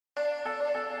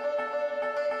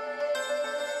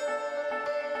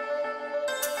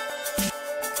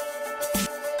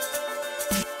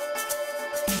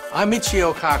I'm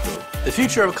Michio Kaku. The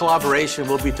future of collaboration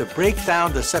will be to break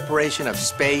down the separation of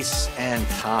space and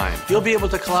time. You'll be able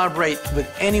to collaborate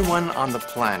with anyone on the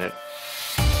planet.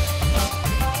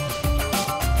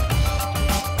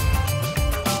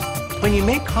 When you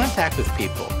make contact with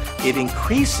people, it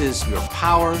increases your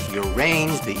power, your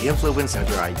range, the influence of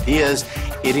your ideas.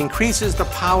 It increases the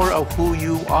power of who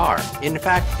you are. In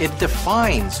fact, it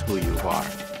defines who you are.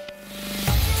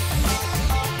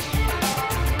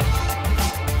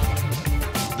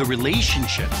 The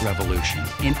relationship revolution,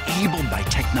 enabled by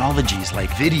technologies like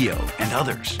video and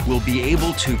others, will be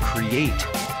able to create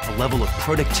a level of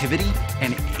productivity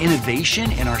and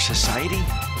innovation in our society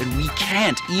that we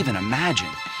can't even imagine.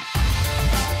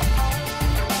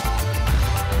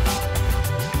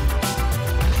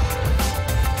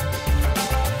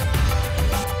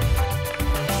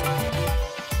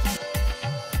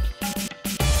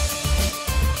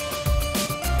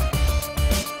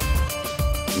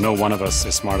 No one of us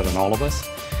is smarter than all of us.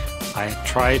 I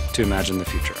try to imagine the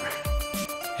future,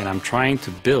 and I'm trying to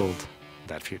build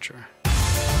that future.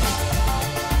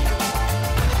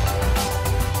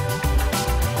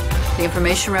 The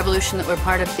information revolution that we're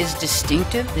part of is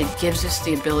distinctive. It gives us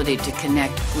the ability to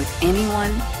connect with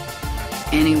anyone,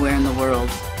 anywhere in the world,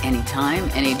 anytime,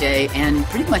 any day, and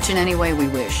pretty much in any way we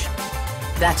wish.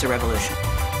 That's a revolution.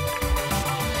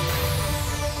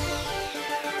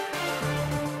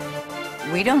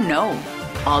 We don't know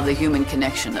all the human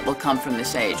connection that will come from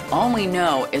this age. All we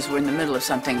know is we're in the middle of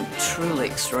something truly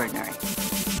extraordinary.